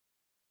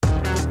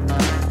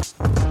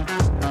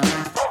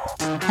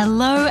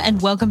Hello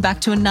and welcome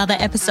back to another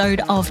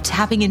episode of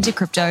Tapping Into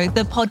Crypto,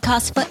 the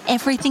podcast for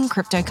everything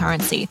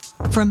cryptocurrency,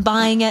 from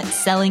buying it,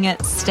 selling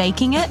it,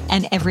 staking it,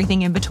 and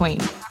everything in between.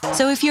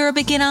 So if you're a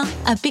beginner,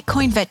 a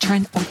Bitcoin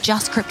veteran, or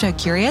just crypto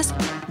curious,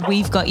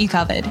 we've got you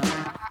covered.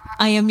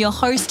 I am your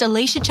host,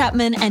 Alicia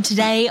Chapman, and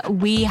today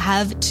we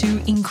have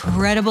two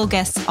incredible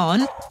guests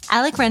on,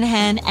 Alec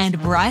Renehan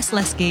and Bryce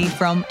Lesky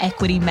from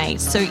Equity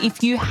Mates. So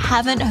if you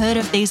haven't heard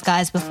of these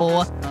guys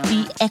before,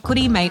 the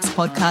Equity Mates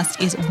podcast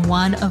is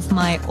one of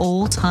my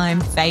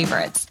all-time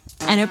favorites,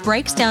 and it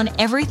breaks down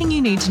everything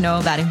you need to know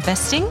about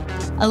investing,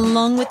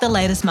 along with the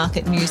latest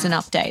market news and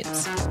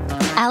updates.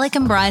 Alec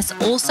and Bryce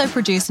also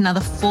produce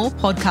another 4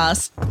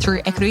 podcasts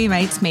through Equity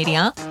Mates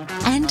Media,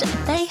 and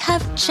they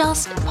have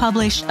just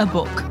published a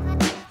book.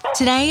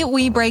 Today,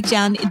 we break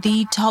down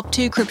the top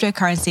 2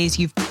 cryptocurrencies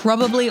you've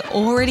probably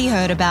already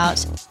heard about,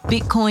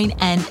 Bitcoin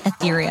and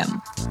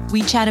Ethereum.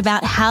 We chat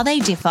about how they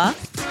differ,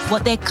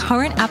 what their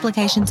current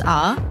applications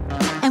are,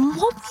 and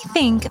what we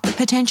think the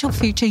potential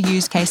future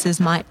use cases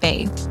might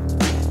be.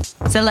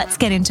 So let's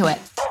get into it.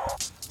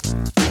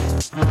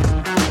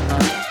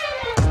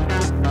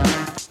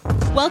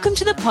 Welcome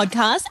to the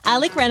podcast,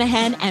 Alec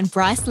Renehan and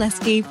Bryce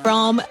Lesky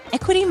from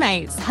Equity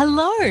Mates.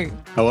 Hello.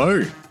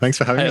 Hello. Thanks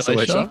for having us,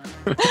 Alicia.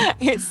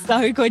 It's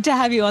so good to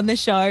have you on the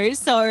show.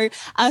 So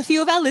a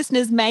few of our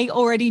listeners may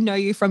already know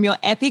you from your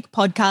epic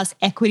podcast,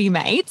 Equity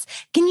Mates.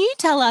 Can you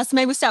tell us,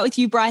 maybe we'll start with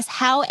you, Bryce,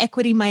 how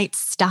Equity Mates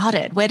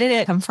started? Where did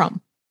it come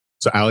from?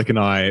 So Alec and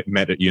I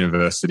met at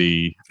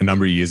university a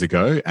number of years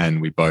ago, and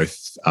we both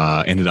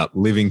ended up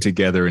living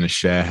together in a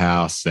share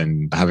house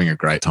and having a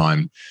great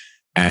time.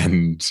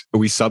 And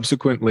we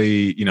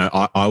subsequently,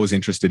 I was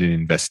interested in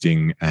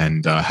investing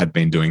and had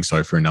been doing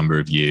so for a number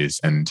of years.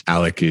 And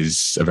Alec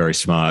is a very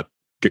smart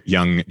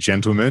young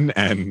gentleman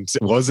and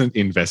wasn't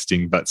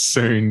investing, but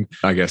soon,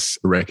 I guess,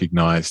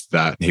 recognized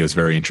that he was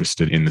very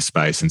interested in the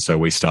space. And so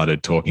we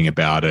started talking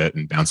about it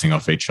and bouncing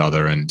off each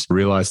other and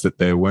realized that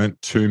there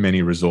weren't too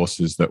many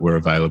resources that were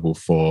available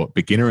for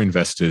beginner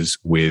investors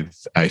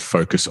with a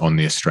focus on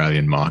the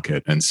Australian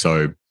market. And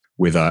so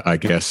with, I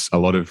guess, a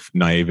lot of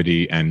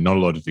naivety and not a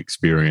lot of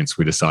experience,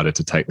 we decided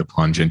to take the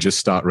plunge and just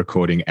start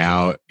recording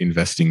our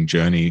investing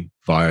journey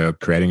via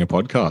creating a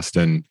podcast.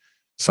 And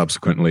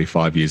subsequently,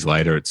 5 years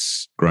later,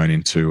 it's grown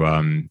into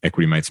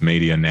Equity Mates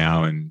Media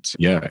now. And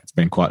yeah, it's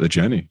been quite the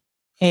journey.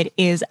 It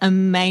is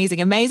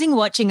amazing. Amazing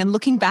watching and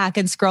looking back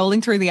and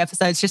scrolling through the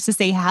episodes just to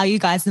see how you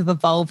guys have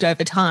evolved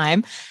over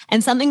time.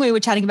 And something we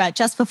were chatting about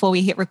just before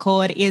we hit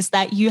record is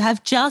that you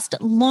have just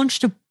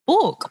launched a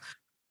book.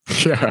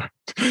 Yeah,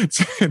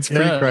 it's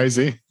pretty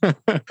crazy.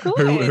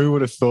 Who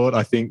would have thought?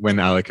 I think when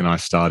Alec and I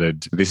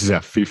started, this is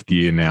our 5th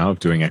year now of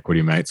doing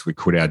Equity Mates. We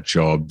quit our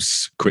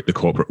jobs, quit the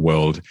corporate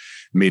world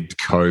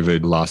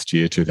mid-COVID last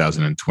year,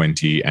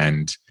 2020.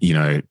 And,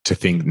 to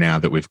think now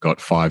that we've got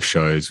 5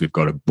 shows, we've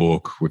got a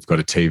book, we've got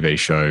a TV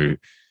show.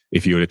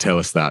 If you were to tell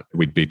us that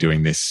we'd be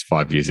doing this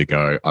 5 years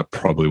ago, I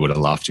probably would have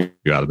laughed you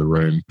out of the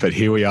room. But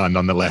here we are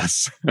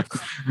nonetheless.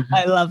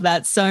 I love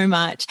that so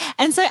much.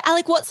 And so,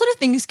 Alec, what sort of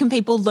things can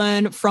people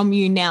learn from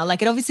you now?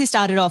 Like, it obviously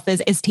started off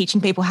as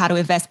teaching people how to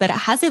invest, but it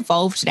has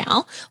evolved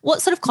now.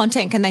 What sort of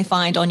content can they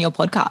find on your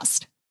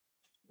podcast?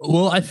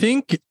 Well, I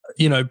think,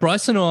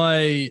 Bryce and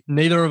I,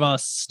 neither of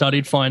us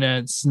studied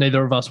finance.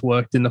 Neither of us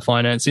worked in the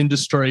finance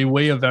industry.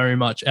 We are very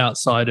much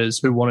outsiders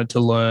who wanted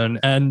to learn.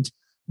 And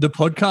the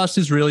podcast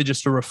is really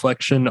just a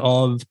reflection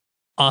of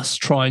us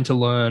trying to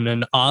learn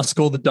and ask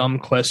all the dumb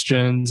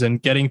questions and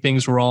getting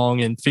things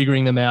wrong and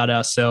figuring them out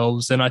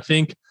ourselves. And I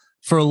think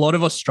for a lot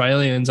of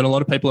Australians and a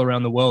lot of people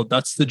around the world,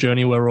 that's the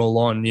journey we're all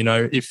on.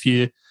 If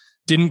you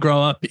didn't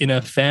grow up in a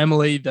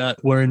family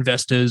that were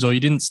investors or you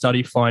didn't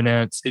study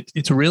finance,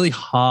 it's really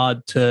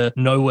hard to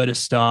know where to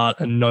start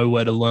and know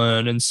where to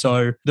learn. And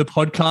so the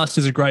podcast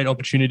is a great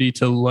opportunity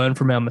to learn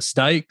from our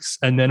mistakes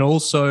and then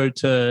also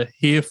to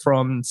hear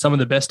from some of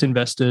the best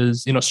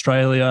investors in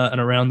Australia and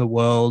around the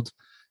world,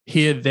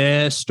 hear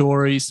their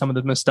stories, some of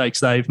the mistakes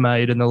they've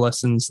made and the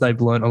lessons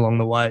they've learned along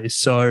the way.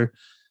 So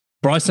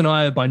Bryce and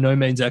I are by no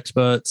means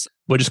experts.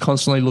 We're just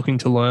constantly looking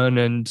to learn,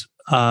 and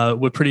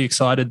we're pretty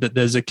excited that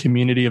there's a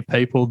community of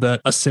people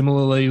that are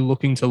similarly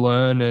looking to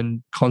learn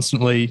and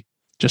constantly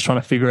just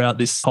trying to figure out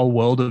this whole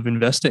world of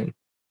investing.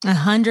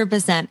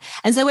 100%.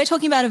 And so we're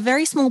talking about a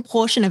very small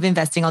portion of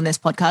investing on this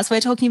podcast. We're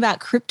talking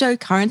about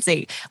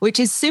cryptocurrency, which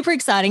is super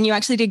exciting. You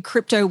actually did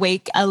Crypto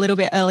Week a little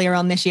bit earlier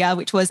on this year,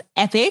 which was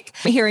epic,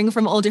 hearing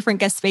from all different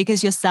guest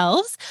speakers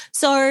yourselves.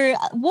 So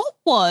what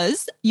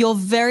was your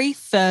very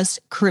first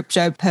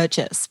crypto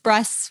purchase?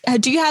 Bryce,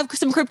 do you have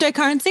some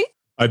cryptocurrency?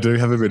 I do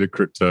have a bit of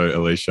crypto,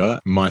 Alicia.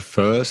 My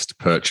first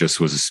purchase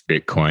was a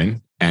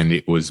Bitcoin, and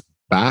it was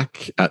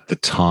back at the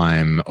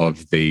time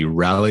of the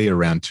rally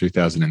around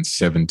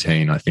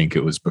 2017. I think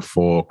it was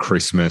before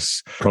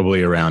Christmas,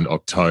 probably around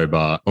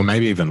October, or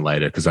maybe even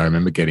later, because I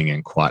remember getting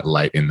in quite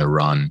late in the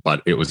run.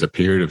 But it was a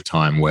period of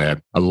time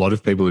where a lot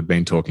of people had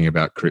been talking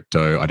about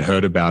crypto. I'd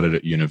heard about it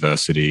at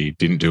university,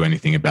 didn't do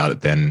anything about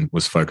it then,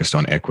 was focused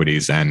on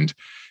equities. And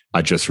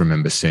I just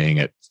remember seeing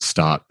it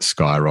start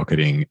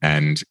skyrocketing.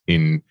 And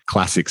in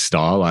classic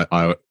style,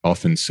 I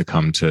often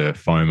succumb to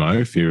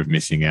FOMO, fear of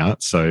missing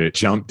out. So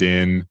jumped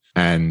in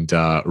and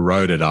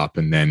rode it up,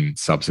 and then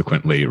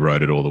subsequently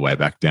rode it all the way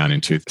back down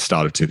into the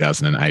start of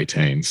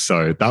 2018.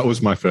 So that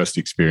was my first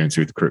experience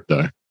with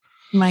crypto.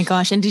 My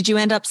gosh. And did you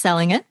end up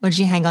selling it or did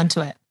you hang on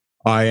to it?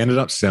 I ended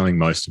up selling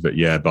most of it,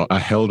 yeah, but I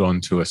held on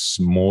to a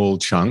small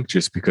chunk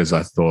just because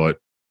I thought,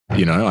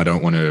 I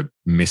don't want to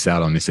miss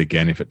out on this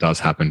again if it does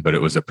happen, but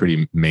it was a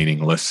pretty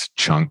meaningless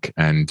chunk.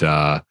 And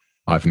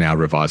I've now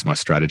revised my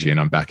strategy and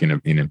I'm back in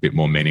a bit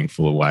more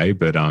meaningful way.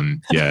 But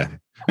yeah.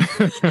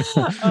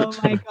 Oh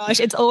my gosh.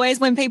 It's always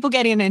when people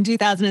get in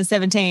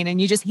 2017 and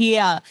you just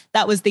hear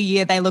that was the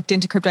year they looked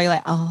into crypto, you're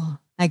like, oh,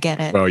 I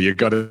get it. Well, you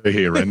got to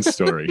hear Ren's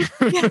story.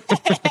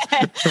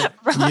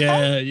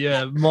 Right.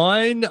 Yeah.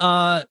 Mine,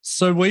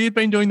 so we've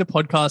been doing the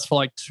podcast for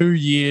like 2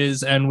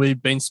 years and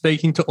we've been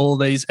speaking to all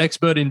these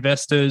expert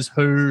investors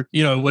who,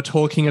 were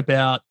talking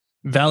about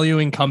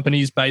valuing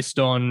companies based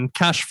on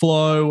cash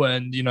flow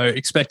and,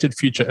 expected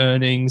future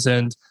earnings.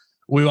 And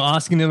we were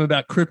asking them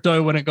about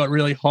crypto when it got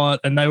really hot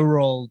and they were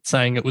all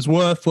saying it was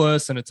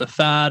worthless and it's a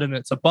fad and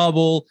it's a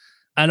bubble.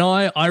 And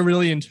I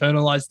really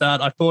internalized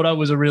that. I thought I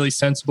was a really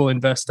sensible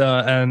investor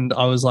and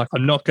I was like,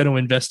 I'm not going to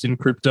invest in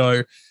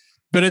crypto.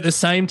 But at the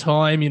same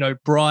time,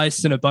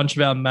 Bryce and a bunch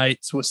of our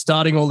mates were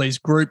starting all these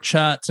group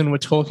chats and we're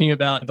talking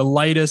about the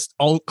latest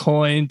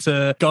altcoin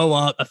to go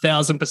up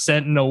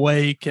 1,000% in a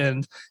week.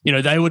 And,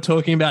 they were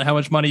talking about how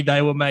much money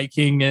they were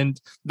making and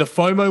the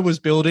FOMO was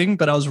building,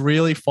 but I was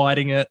really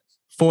fighting it,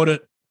 fought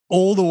it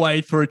all the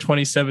way through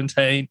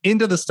 2017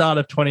 into the start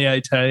of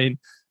 2018.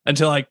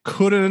 Until I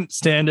couldn't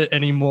stand it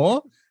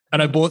anymore.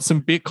 And I bought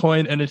some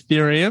Bitcoin and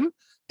Ethereum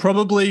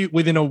probably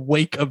within a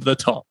week of the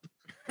top.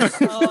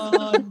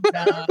 Oh,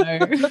 no.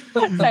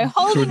 So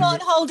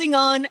holding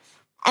on,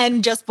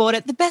 and just bought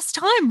it the best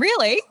time,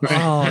 really.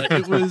 Oh,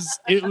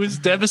 it was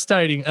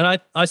devastating.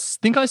 And I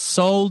think I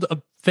sold a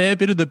fair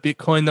bit of the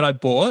Bitcoin that I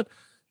bought,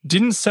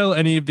 didn't sell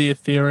any of the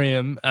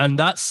Ethereum, and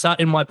that sat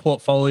in my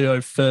portfolio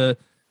for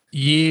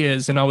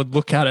years. And I would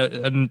look at it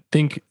and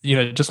think,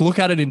 just look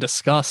at it in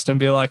disgust and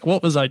be like,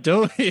 what was I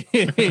doing?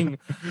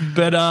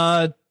 But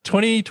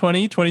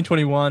 2020,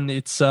 2021,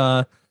 it's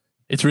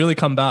really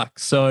come back.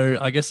 So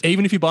I guess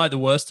even if you buy it the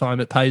worst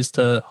time, it pays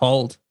to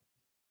hold.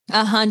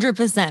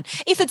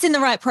 100%. If it's in the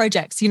right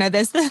projects,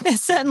 there's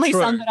certainly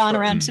some that aren't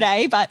around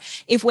today, but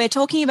if we're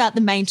talking about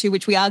the main two,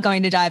 which we are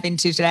going to dive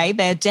into today,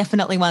 they're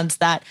definitely ones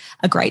that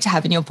are great to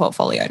have in your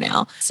portfolio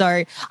now.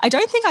 So I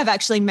don't think I've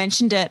actually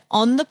mentioned it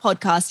on the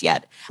podcast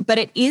yet, but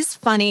it is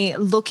funny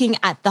looking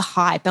at the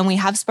hype. And we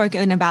have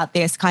spoken about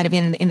this kind of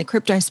in the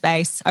crypto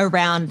space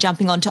around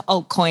jumping onto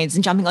altcoins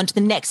and jumping onto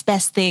the next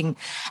best thing.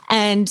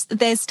 And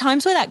there's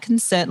times where that can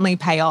certainly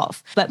pay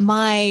off. But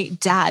my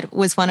dad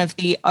was one of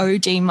the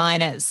OG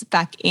miners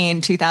back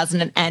in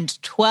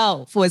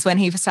 2012 was when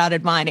he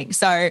started mining.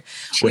 So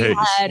we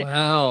had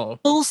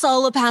full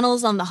solar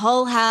panels on the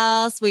whole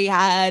house. We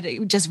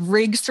had just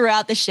rigs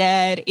throughout the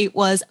shed. It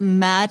was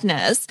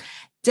madness.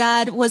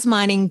 Dad was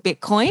mining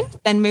Bitcoin,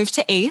 then moved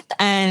to ETH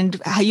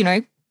and,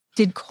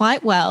 did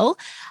quite well.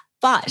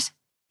 But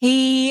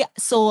he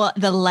saw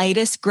the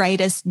latest,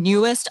 greatest,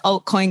 newest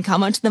altcoin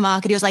come onto the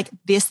market. He was like,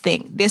 this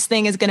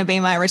thing is going to be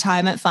my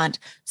retirement fund.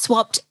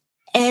 Swapped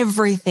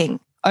everything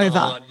over.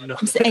 Oh, no.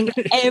 And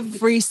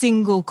every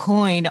single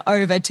coin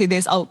over to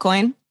this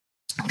altcoin,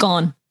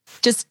 gone.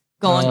 Just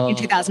gone in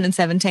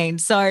 2017.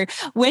 So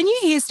when you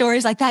hear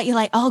stories like that, you're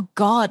like, oh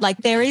God, like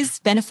there is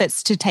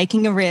benefits to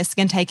taking a risk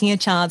and taking a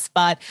chance,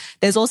 but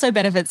there's also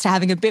benefits to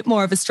having a bit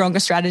more of a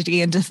stronger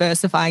strategy and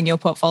diversifying your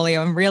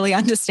portfolio and really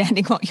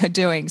understanding what you're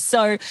doing.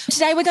 So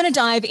today we're going to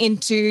dive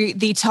into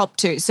the top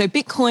two. So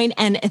Bitcoin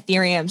and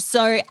Ethereum.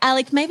 So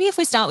Alec, maybe if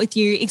we start with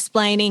you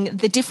explaining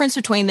the difference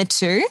between the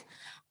two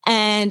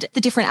and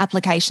the different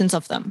applications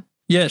of them.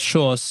 Yeah,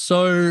 sure.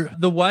 So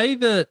the way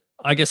that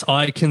I guess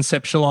I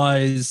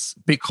conceptualize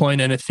Bitcoin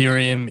and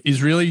Ethereum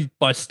is really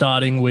by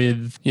starting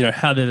with,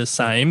 how they're the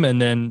same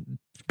and then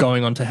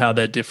going on to how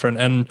they're different.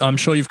 And I'm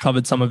sure you've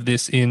covered some of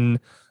this in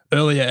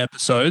earlier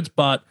episodes,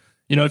 but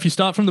if you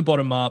start from the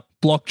bottom up,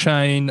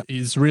 blockchain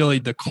is really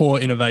the core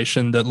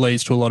innovation that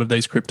leads to a lot of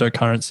these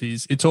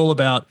cryptocurrencies. It's all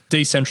about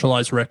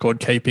decentralized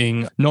record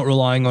keeping, not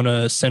relying on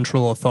a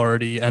central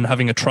authority and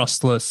having a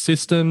trustless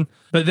system.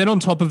 But then on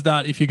top of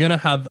that, if you're going to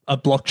have a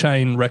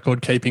blockchain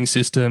record keeping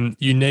system,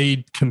 you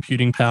need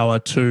computing power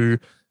to,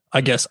 I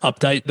guess,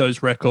 update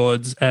those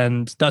records.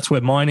 And that's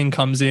where mining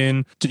comes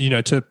in,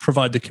 to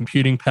provide the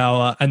computing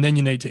power. And then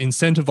you need to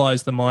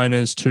incentivize the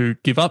miners to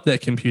give up their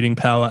computing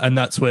power. And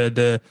that's where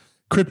the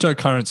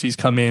cryptocurrencies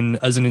come in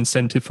as an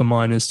incentive for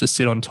miners to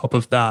sit on top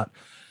of that.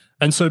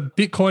 And so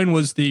Bitcoin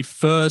was the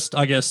first,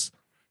 I guess,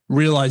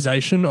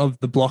 realization of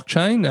the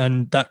blockchain,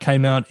 and that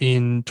came out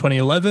in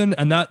 2011.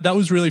 And that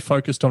was really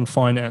focused on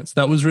finance.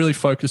 That was really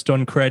focused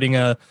on creating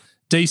a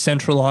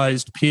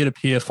decentralized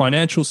peer-to-peer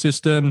financial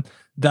system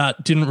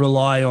that didn't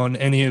rely on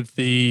any of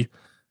the,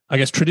 I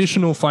guess,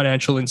 traditional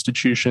financial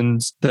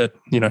institutions that,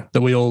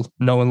 that we all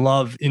know and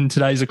love in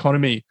today's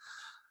economy.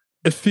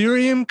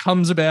 Ethereum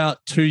comes about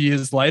 2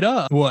 years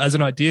later, well, as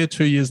an idea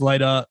 2 years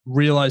later,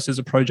 realized as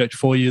a project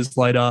 4 years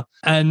later.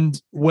 And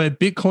where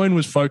Bitcoin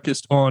was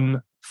focused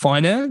on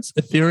finance,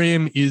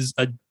 Ethereum is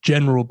a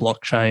general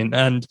blockchain,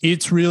 and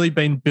it's really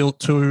been built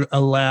to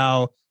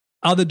allow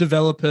other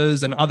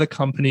developers and other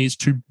companies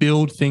to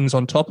build things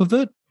on top of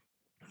it,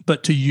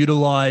 but to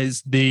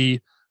utilize the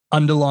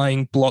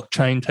underlying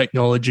blockchain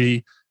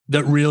technology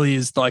that really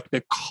is like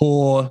the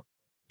core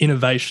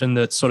innovation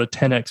that's sort of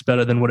 10x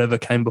better than whatever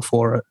came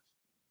before it.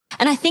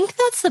 And I think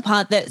that's the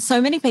part that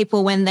so many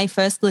people, when they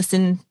first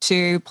listen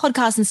to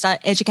podcasts and start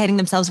educating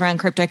themselves around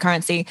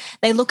cryptocurrency,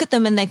 they look at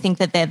them and they think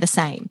that they're the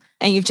same.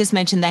 And you've just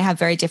mentioned they have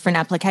very different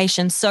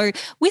applications. So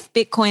with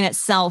Bitcoin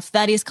itself,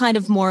 that is kind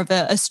of more of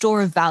a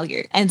store of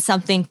value and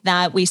something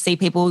that we see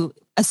people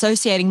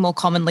associating more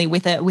commonly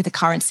with a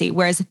currency,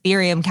 whereas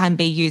Ethereum can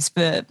be used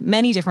for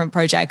many different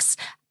projects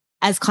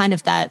as kind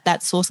of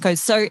that source code.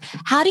 So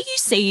how do you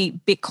see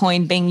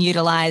Bitcoin being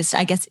utilized,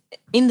 I guess,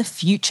 in the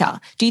future?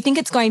 Do you think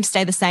it's going to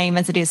stay the same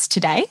as it is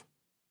today?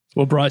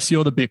 Well, Bryce,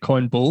 you're the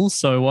Bitcoin bull,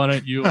 so why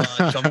don't you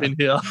jump in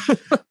here?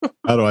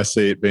 How do I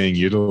see it being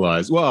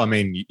utilized? Well, I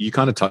mean, you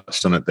kind of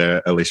touched on it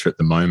there, Alicia, at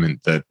the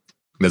moment, that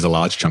there's a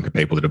large chunk of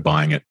people that are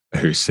buying it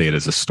who see it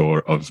as a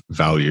store of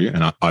value.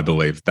 And I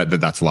believe that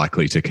that's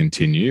likely to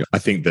continue. I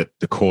think that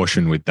the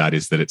caution with that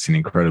is that it's an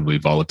incredibly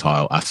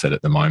volatile asset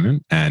at the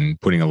moment,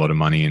 and putting a lot of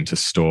money in to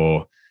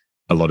store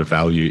a lot of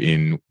value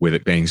in, with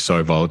it being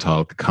so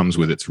volatile, comes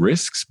with its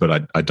risks.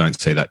 But I don't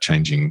see that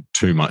changing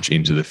too much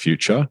into the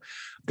future.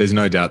 There's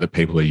no doubt that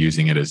people are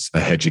using it as a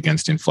hedge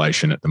against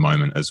inflation at the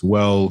moment as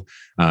well,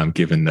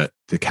 given that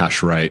the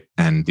cash rate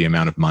and the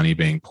amount of money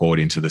being poured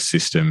into the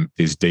system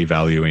is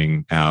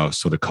devaluing our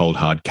sort of cold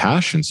hard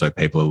cash. And so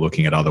people are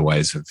looking at other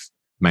ways of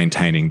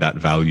maintaining that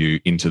value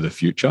into the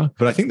future.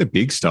 But I think the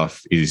big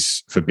stuff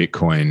is for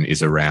Bitcoin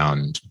is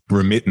around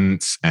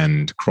remittance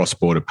and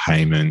cross-border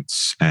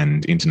payments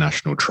and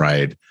international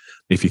trade.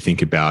 If you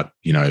think about,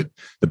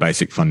 the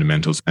basic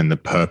fundamentals and the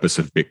purpose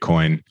of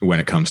Bitcoin when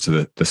it comes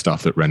to the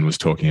stuff that Ren was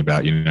talking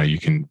about, you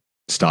can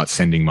start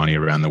sending money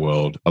around the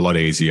world a lot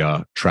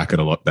easier, track it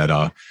a lot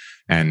better,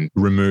 and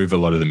remove a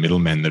lot of the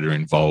middlemen that are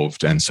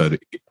involved. And so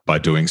that by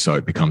doing so,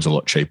 it becomes a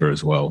lot cheaper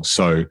as well.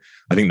 So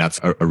I think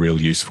that's a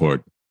real use for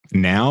it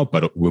now,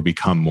 but it will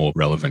become more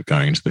relevant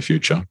going into the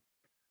future.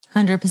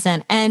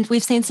 100%. And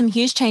we've seen some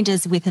huge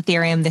changes with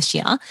Ethereum this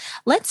year.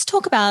 Let's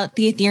talk about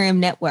the Ethereum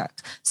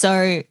network.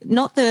 So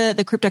not the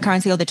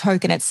cryptocurrency or the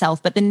token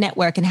itself, but the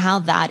network and how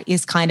that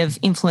is kind of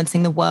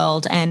influencing the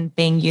world and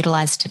being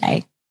utilized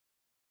today.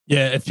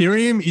 Yeah,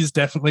 Ethereum is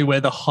definitely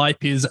where the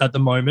hype is at the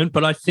moment.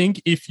 But I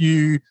think if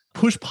you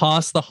push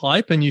past the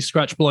hype and you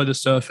scratch below the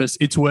surface,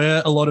 it's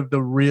where a lot of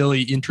the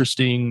really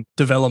interesting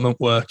development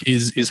work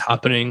is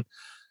happening.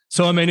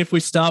 So, I mean, if we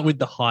start with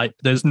the hype,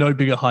 there's no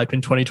bigger hype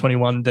in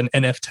 2021 than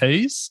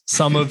NFTs.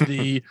 Some of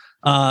the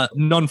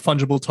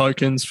non-fungible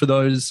tokens, for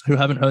those who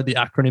haven't heard the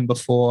acronym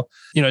before,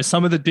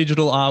 some of the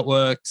digital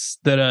artworks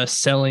that are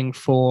selling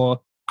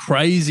for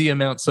crazy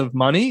amounts of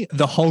money.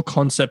 The whole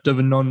concept of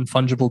a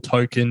non-fungible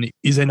token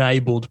is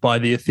enabled by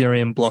the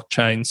Ethereum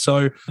blockchain.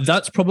 So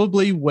that's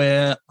probably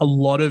where a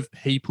lot of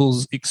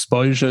people's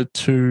exposure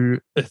to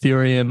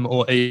Ethereum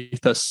or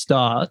Ether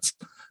starts.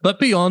 But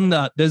beyond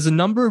that, there's a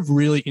number of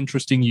really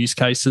interesting use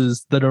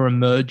cases that are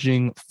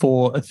emerging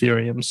for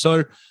Ethereum.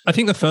 So I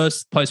think the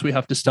first place we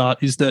have to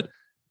start is that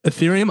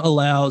Ethereum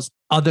allows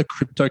other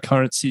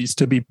cryptocurrencies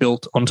to be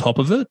built on top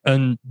of it.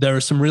 And there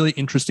are some really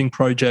interesting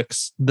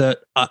projects that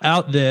are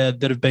out there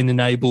that have been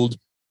enabled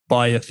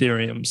by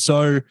Ethereum.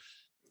 So,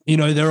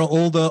 there are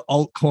all the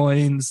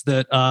altcoins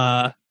that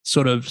are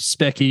sort of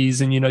speckies,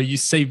 and, you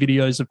see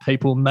videos of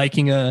people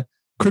making a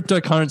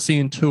cryptocurrency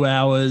in 2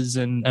 hours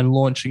and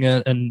launching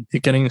it and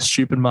it getting a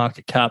stupid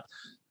market cap.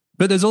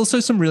 But there's also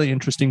some really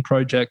interesting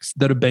projects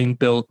that are being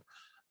built.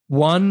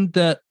 One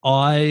that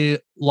I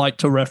like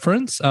to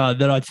reference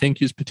that I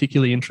think is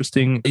particularly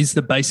interesting is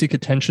the basic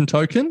attention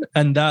token.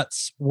 And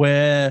that's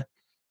where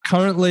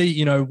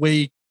currently,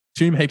 we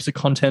consume heaps of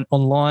content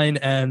online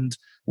and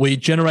we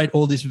generate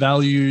all this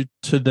value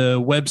to the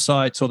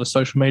websites or the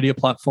social media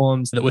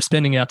platforms that we're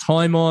spending our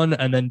time on,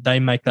 and then they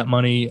make that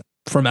money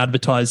from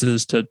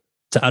advertisers to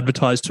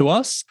advertise to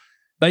us.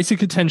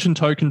 Basic attention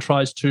token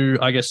tries to,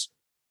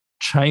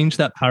 change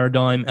that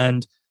paradigm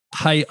and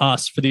pay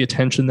us for the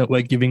attention that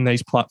we're giving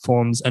these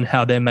platforms and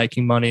how they're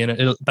making money. And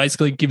it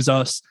basically gives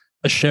us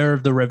a share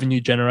of the revenue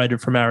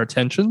generated from our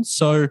attention.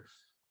 So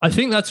I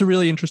think that's a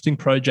really interesting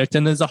project.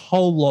 And there's a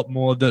whole lot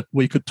more that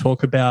we could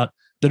talk about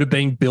that are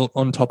being built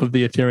on top of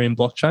the Ethereum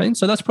blockchain.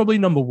 So that's probably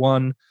number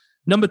one.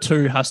 Number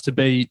two has to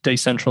be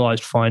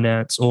decentralized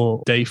finance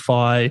or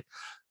DeFi.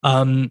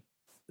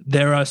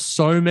 There are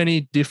so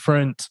many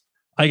different,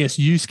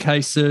 use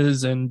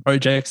cases and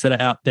projects that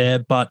are out there.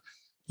 But,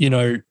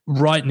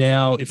 right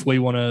now, if we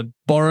want to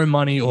borrow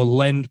money or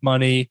lend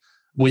money,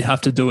 we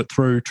have to do it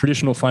through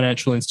traditional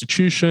financial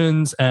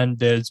institutions, and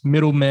there's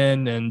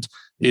middlemen, and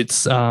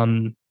it's,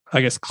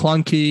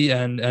 clunky,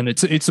 and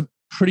it's a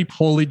pretty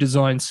poorly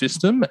designed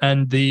system.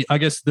 And the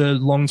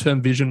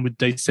long-term vision with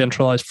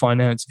decentralized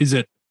finance is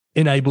it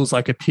enables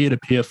like a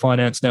peer-to-peer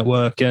finance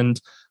network,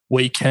 and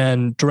we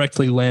can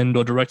directly lend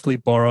or directly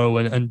borrow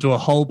and do a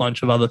whole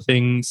bunch of other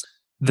things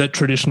that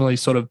traditionally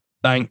sort of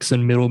banks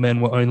and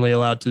middlemen were only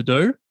allowed to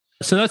do.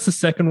 So that's the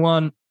second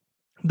one.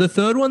 The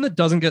third one that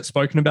doesn't get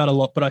spoken about a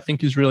lot, but I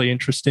think is really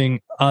interesting,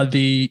 are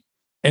the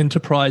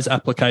enterprise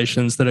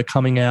applications that are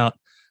coming out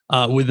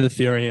with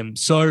Ethereum.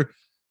 So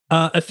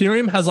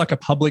Ethereum has like a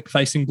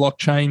public-facing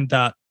blockchain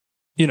that,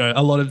 you know,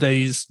 a lot of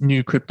these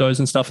new cryptos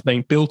and stuff are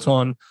being built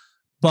on.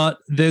 But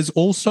there's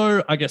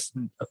also, I guess,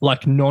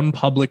 like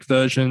non-public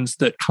versions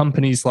that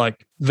companies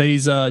like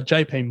Visa,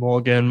 JP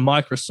Morgan,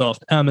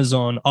 Microsoft,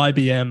 Amazon,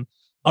 IBM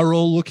are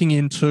all looking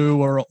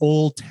into or are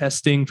all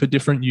testing for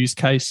different use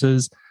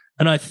cases.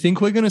 And I think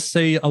we're going to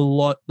see a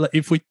lot,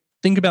 if we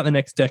think about the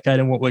next decade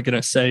and what we're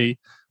going to see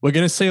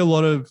a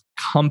lot of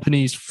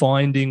companies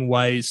finding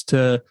ways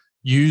to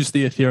use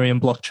the Ethereum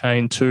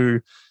blockchain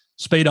to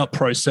speed up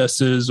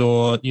processes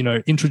or, you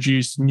know,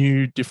 introduce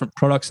new different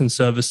products and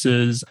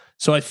services.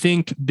 So I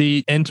think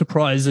the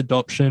enterprise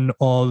adoption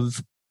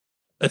of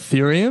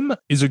Ethereum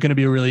is going to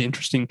be a really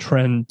interesting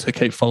trend to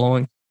keep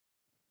following.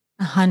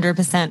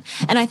 100%.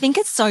 And I think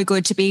it's so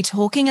good to be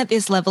talking at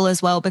this level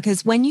as well,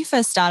 because when you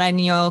first start in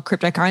your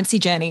cryptocurrency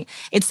journey,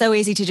 it's so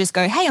easy to just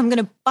go, hey, I'm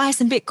going to buy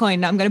some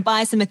Bitcoin, I'm going to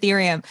buy some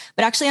Ethereum,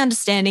 but actually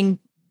understanding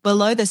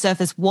below the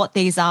surface what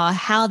these are,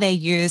 how they're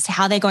used,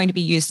 how they're going to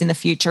be used in the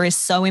future is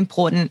so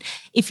important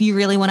if you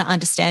really want to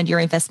understand your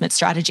investment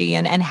strategy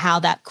and how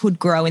that could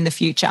grow in the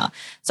future.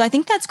 So I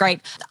think that's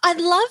great.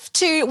 I'd love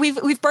to,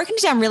 we've broken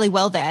it down really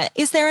well there.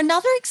 Is there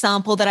another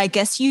example that I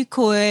guess you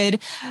could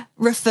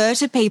refer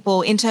to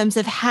people in terms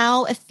of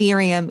how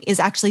Ethereum is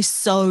actually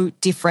so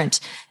different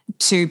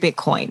to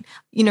Bitcoin?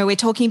 You know, we're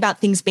talking about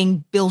things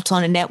being built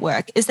on a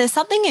network. Is there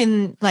something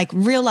in like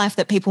real life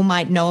that people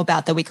might know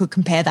about that we could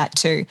compare that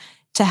to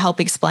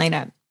help explain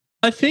it?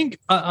 I think,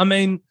 I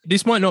mean,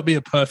 this might not be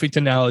a perfect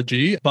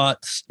analogy,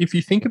 but if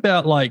you think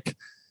about like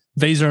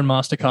Visa and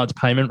MasterCard's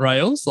payment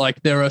rails,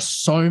 like there are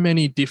so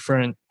many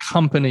different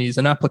companies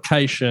and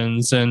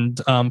applications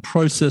and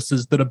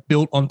processes that are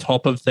built on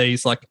top of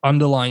these like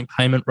underlying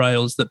payment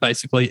rails that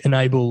basically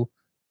enable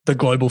the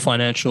global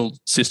financial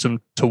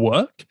system to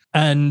work.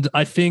 And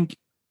I think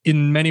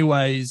in many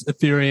ways,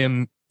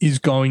 Ethereum is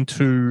going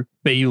to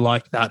be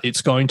like that.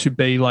 It's going to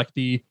be like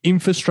the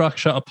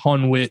infrastructure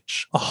upon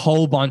which a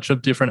whole bunch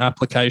of different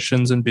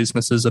applications and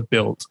businesses are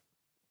built.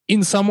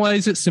 In some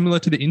ways, it's similar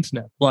to the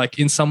internet. Like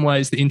in some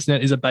ways, the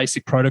internet is a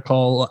basic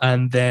protocol,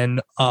 and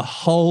then a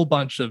whole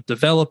bunch of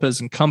developers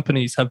and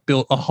companies have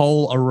built a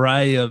whole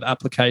array of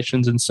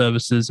applications and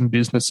services and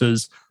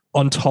businesses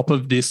on top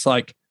of this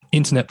like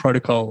internet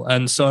protocol.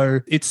 And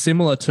so it's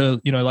similar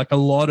to, you know, like a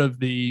lot of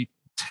the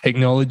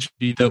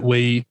technology that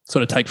we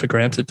sort of take for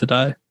granted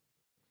today.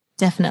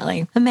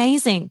 Definitely.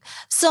 Amazing.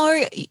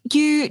 So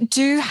you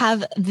do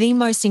have the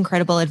most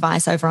incredible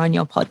advice over on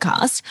your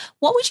podcast.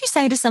 What would you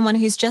say to someone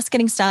who's just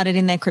getting started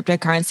in their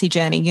cryptocurrency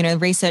journey, you know,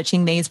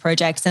 researching these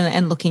projects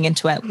and looking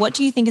into it? What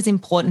do you think is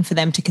important for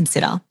them to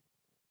consider?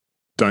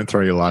 Don't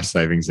throw your life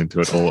savings into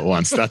it all at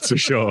once, that's for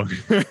sure.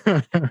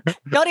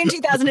 Not in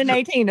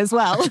 2018 as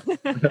well.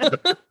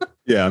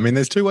 Yeah, I mean,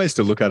 there's two ways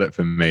to look at it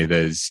for me.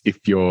 There's, if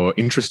you're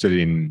interested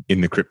in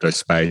the crypto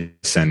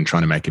space and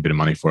trying to make a bit of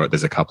money for it,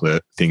 there's a couple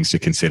of things to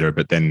consider.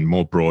 But then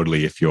more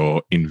broadly, if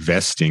you're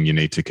investing, you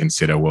need to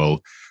consider,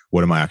 well,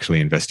 what am I actually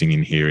investing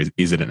in here?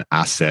 Is it an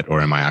asset or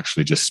am I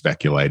actually just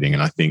speculating?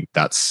 And I think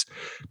that's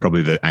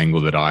probably the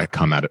angle that I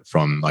come at it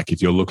from. Like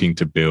if you're looking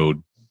to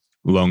build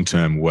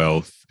long-term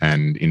wealth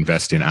and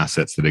invest in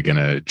assets that are going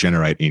to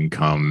generate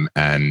income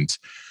and,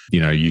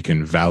 you know, you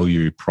can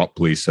value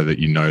properly so that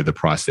you know the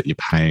price that you're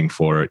paying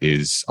for it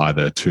is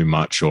either too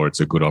much or it's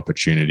a good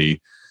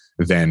opportunity,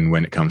 then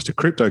when it comes to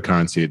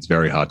cryptocurrency, it's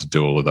very hard to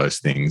do all of those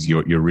things.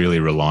 You're really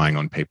relying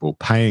on people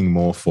paying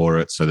more for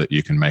it so that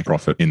you can make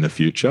profit in the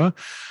future.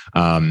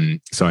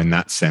 So in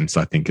that sense,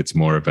 I think it's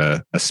more of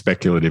a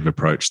speculative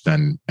approach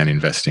than an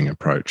investing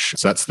approach.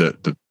 So that's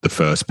the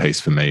first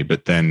piece for me.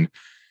 But then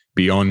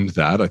beyond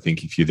that, I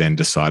think if you then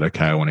decide,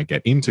 okay, I want to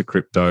get into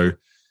crypto,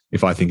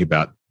 if I think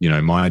about, you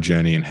know, my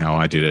journey and how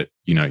I did it,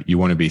 you know, you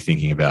want to be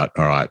thinking about,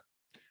 all right,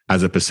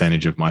 as a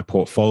percentage of my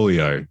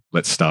portfolio,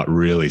 let's start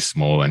really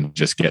small and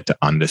just get to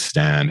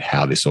understand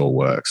how this all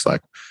works.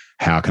 Like,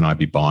 how can I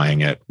be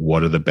buying it?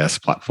 What are the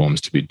best platforms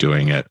to be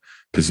doing it?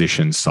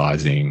 Position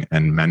sizing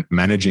and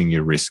managing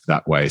your risk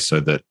that way, so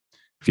that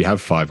if you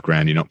have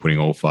 $5,000, you're not putting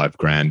all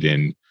 $5,000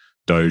 in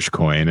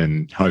Dogecoin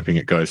and hoping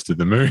it goes to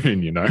the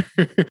moon, you know?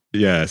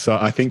 Yeah. So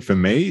I think for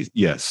me,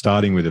 yeah,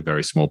 starting with a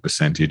very small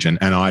percentage, and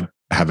I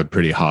have a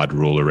pretty hard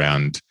rule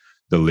around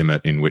the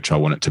limit in which I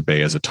want it to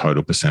be as a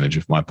total percentage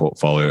of my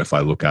portfolio. If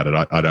I look at it,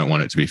 I don't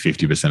want it to be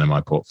 50% of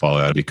my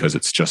portfolio because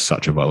it's just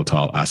such a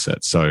volatile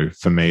asset. So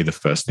for me, the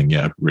first thing,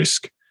 yeah,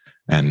 risk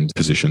and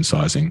position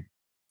sizing.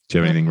 Do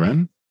you have anything,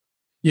 Ren?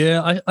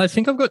 Yeah, I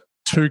think I've got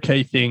two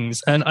key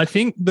things. And I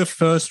think the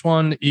first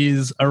one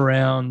is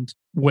around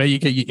where you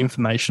get your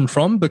information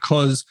from,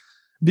 because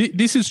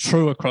this is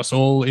true across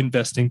all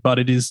investing, but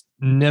it is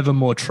never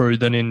more true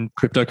than in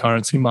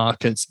cryptocurrency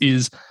markets,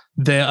 is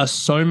there are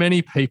so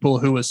many people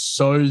who are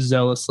so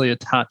zealously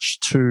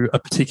attached to a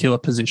particular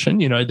position.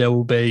 You know, there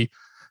will be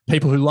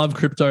people who love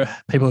crypto,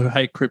 people who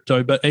hate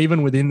crypto, but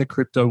even within the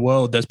crypto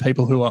world, there's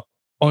people who are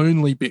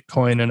only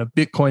Bitcoin and are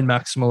Bitcoin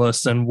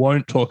maximalists and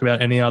won't talk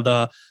about any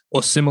other,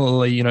 or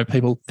similarly, you know,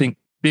 people think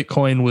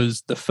Bitcoin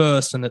was the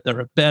first and that there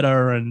are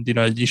better and, you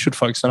know, you should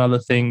focus on other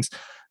things.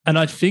 And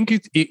I think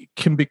it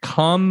can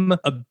become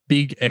a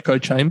big echo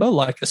chamber,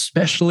 like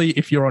especially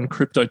if you're on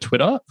crypto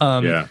Twitter.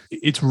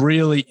 It's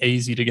really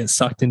easy to get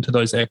sucked into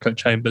those echo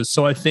chambers.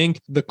 So I think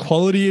the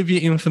quality of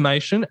your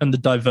information and the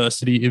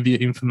diversity of your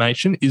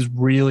information is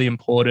really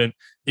important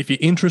if you're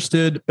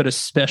interested, but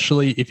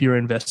especially if you're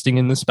investing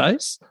in the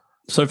space.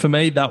 So for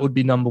me, that would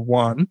be number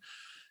one.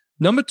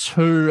 Number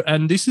two,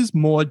 and this is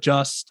more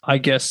just, I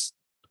guess,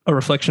 a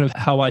reflection of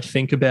how I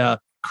think about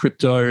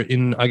crypto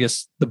in, I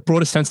guess, the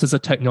broader sense as a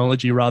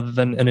technology rather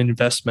than an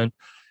investment.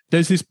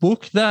 There's this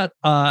book that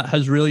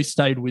has really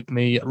stayed with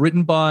me,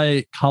 written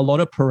by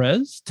Carlota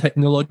Perez,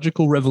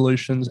 Technological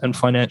Revolutions and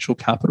Financial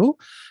Capital.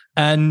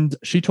 And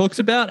she talks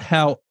about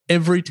how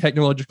every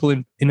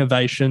technological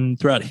innovation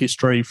throughout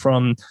history,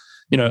 from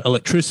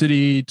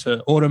electricity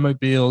to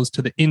automobiles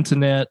to the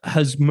internet,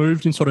 has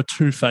moved in sort of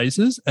two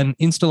phases, an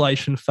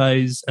installation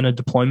phase and a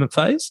deployment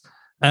phase.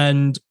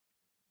 And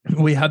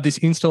we have this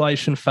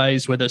installation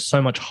phase where there's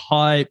so much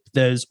hype,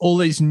 there's all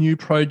these new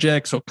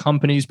projects or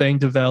companies being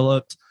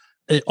developed.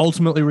 It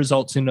ultimately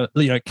results in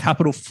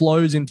capital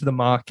flows into the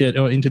market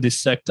or into this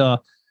sector.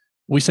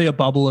 We see a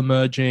bubble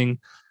emerging,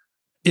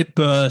 it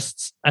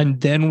bursts,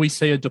 and then we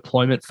see a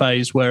deployment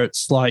phase where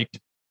it's like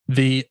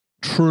the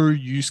true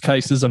use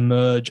cases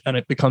emerge and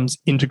it becomes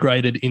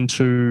integrated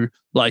into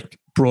like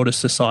broader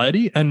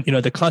society. And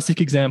the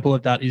classic example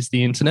of that is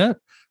the internet.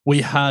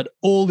 We had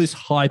all this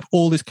hype,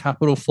 all this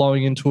capital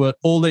flowing into it,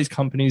 all these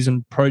companies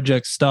and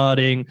projects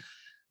starting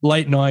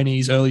late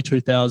 90s, early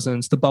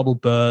 2000s, the bubble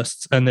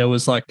bursts, and there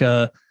was like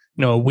a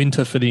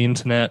winter for the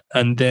internet.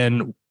 And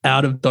then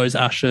out of those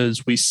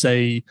ashes, we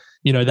see,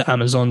 the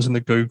Amazons and the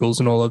Googles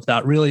and all of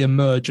that really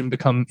emerge and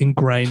become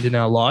ingrained in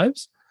our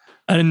lives.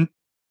 And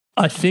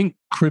I think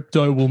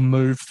crypto will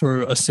move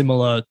through a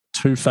similar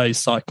two-phase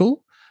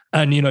cycle.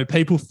 And,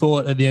 people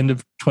thought at the end of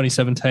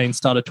 2017,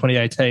 start of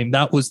 2018,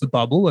 that was the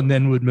bubble, and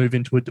then would move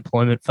into a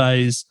deployment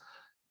phase.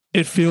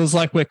 It feels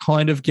like we're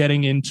kind of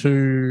getting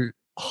into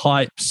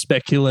hype,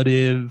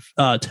 speculative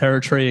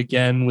territory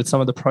again, with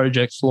some of the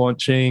projects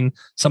launching,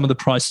 some of the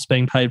prices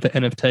being paid for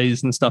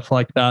NFTs and stuff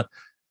like that.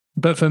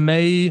 But for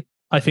me,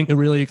 I think the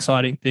really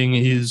exciting thing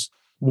is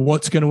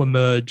what's going to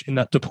emerge in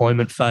that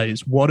deployment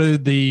phase. What are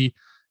the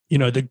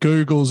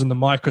Googles and the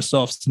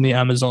Microsofts and the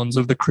Amazons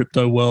of the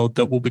crypto world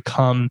that will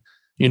become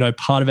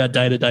part of our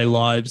day-to-day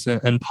lives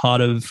and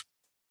part of,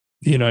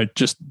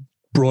 just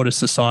broader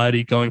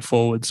society going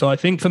forward. So I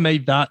think for me,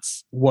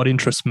 that's what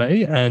interests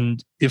me.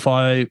 And if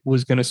I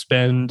was going to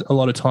spend a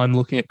lot of time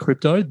looking at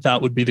crypto,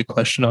 that would be the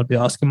question I'd be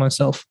asking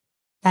myself.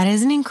 That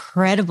is an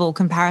incredible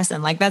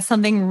comparison. Like, that's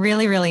something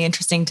really, really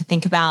interesting to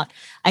think about,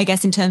 I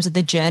guess, in terms of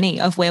the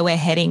journey of where we're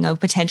heading or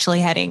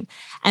potentially heading.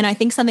 And I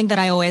think something that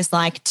I always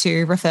like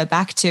to refer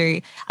back to,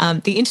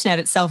 the internet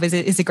itself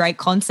is a great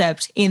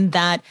concept, in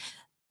that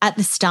at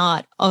the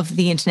start of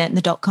the internet and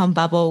the dot-com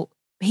bubble,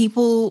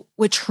 people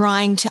were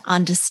trying to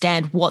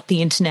understand what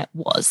the internet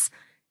was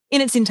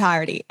in its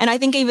entirety. And I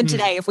think even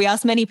today, if we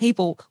ask many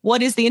people,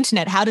 what is the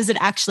internet? How does it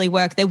actually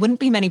work? There wouldn't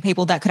be many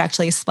people that could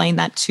actually explain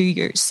that to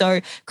you.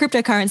 So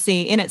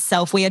cryptocurrency in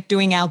itself, we are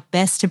doing our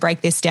best to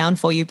break this down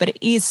for you, but it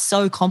is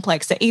so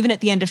complex. So even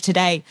at the end of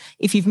today,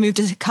 if you've moved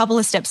a couple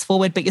of steps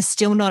forward, but you're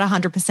still not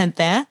 100%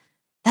 there,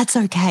 that's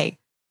okay,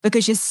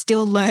 because you're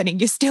still learning,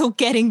 you're still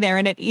getting there,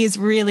 and it is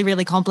really,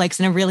 really complex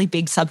and a really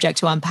big subject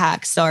to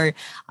unpack. So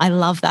I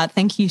love that.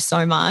 Thank you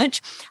so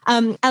much.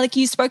 Alec,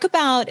 you spoke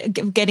about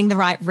getting the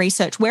right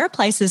research. Where are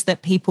places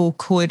that people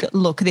could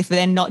look if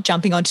they're not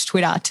jumping onto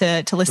Twitter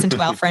to listen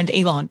to our friend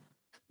Elon?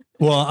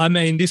 Well, I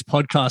mean, this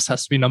podcast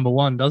has to be number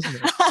one, doesn't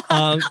it?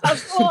 Of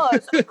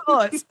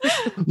course.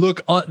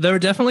 Look, there are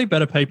definitely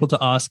better people to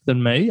ask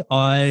than me.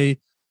 I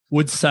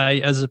would say,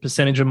 as a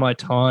percentage of my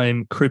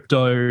time,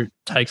 crypto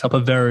takes up a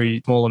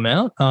very small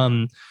amount.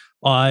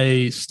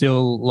 I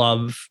still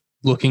love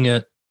looking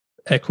at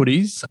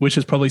equities, which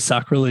is probably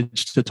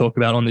sacrilege to talk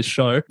about on this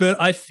show. But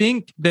I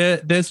think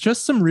there's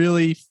just some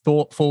really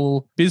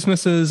thoughtful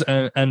businesses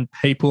and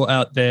people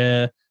out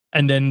there.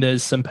 And then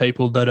there's some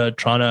people that are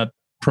trying to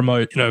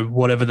promote,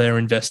 whatever they're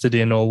invested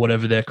in or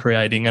whatever they're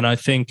creating. And I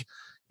think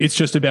it's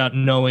just about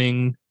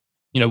knowing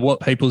what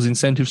people's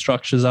incentive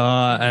structures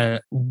are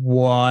and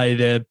why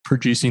they're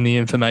producing the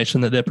information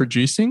that they're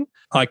producing.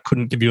 I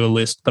couldn't give you a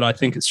list, but I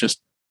think it's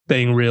just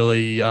being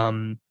really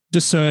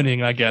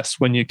discerning, I guess,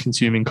 when you're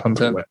consuming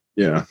content.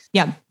 Yeah.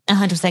 Yeah,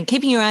 100%.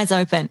 Keeping your eyes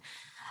open.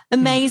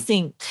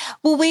 Amazing.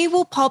 Well, we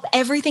will pop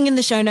everything in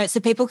the show notes so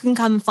people can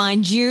come and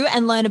find you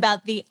and learn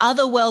about the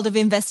other world of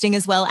investing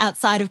as well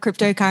outside of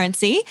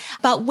cryptocurrency.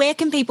 But where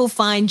can people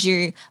find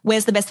you?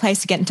 Where's the best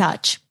place to get in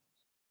touch?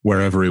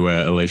 We're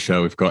everywhere,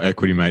 Alicia. We've got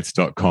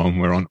equitymates.com.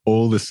 We're on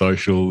all the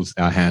socials.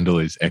 Our handle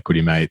is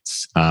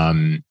equitymates.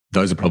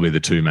 Those are probably the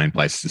two main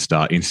places to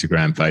start: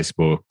 Instagram,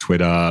 Facebook,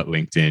 Twitter,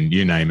 LinkedIn,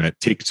 you name it.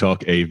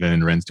 TikTok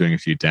even. Ren's doing a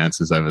few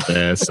dances over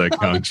there, so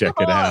go and check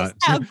it out.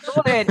 How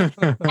good.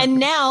 And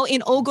now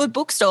in all good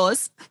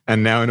bookstores.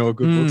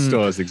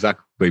 Bookstores,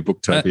 exactly.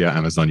 Booktopia,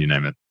 Amazon, you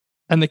name it.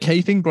 And the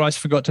key thing Bryce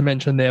forgot to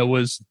mention there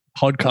was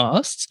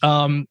podcasts.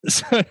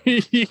 So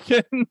you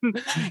can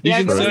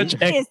search.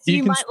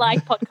 You might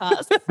like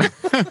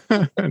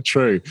podcasts.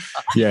 True.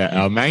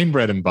 Yeah, our main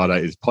bread and butter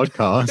is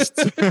podcasts.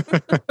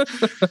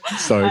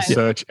 So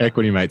search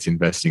Equity Mates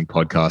Investing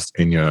Podcast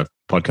in your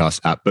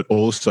podcast app. But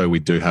also we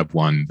do have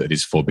one that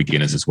is for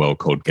beginners as well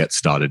called Get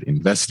Started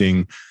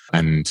Investing,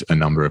 and a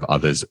number of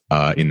others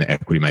in the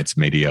Equity Mates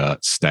Media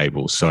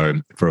stable.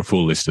 So for a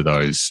full list of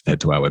those,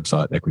 head to our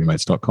website,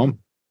 equitymates.com.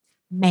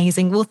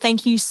 Amazing. Well,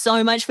 thank you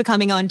so much for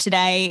coming on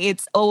today.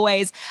 It's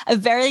always a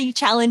very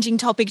challenging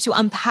topic to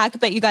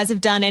unpack, but you guys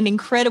have done an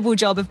incredible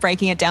job of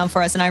breaking it down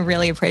for us, and I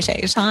really appreciate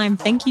your time.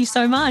 Thank you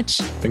so much.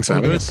 Thanks for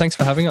having us. Thanks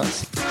for having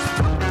us.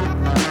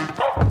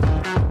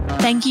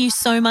 Thank you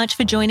so much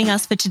for joining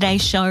us for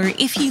today's show.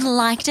 If you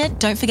liked it,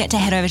 don't forget to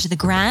head over to the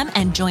gram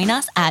and join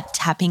us at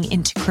Tapping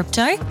Into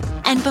Crypto.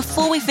 And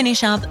before we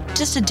finish up,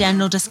 just a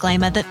general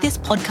disclaimer that this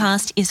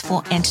podcast is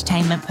for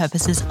entertainment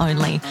purposes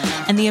only,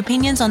 and the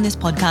opinions on this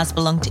podcast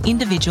belong to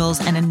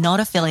individuals and are not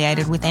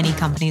affiliated with any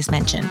companies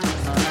mentioned.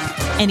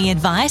 Any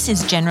advice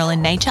is general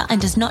in nature and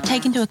does not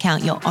take into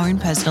account your own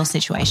personal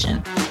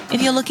situation.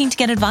 If you're looking to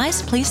get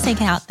advice, please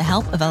seek out the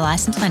help of a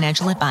licensed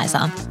financial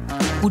advisor.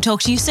 We'll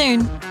talk to you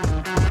soon.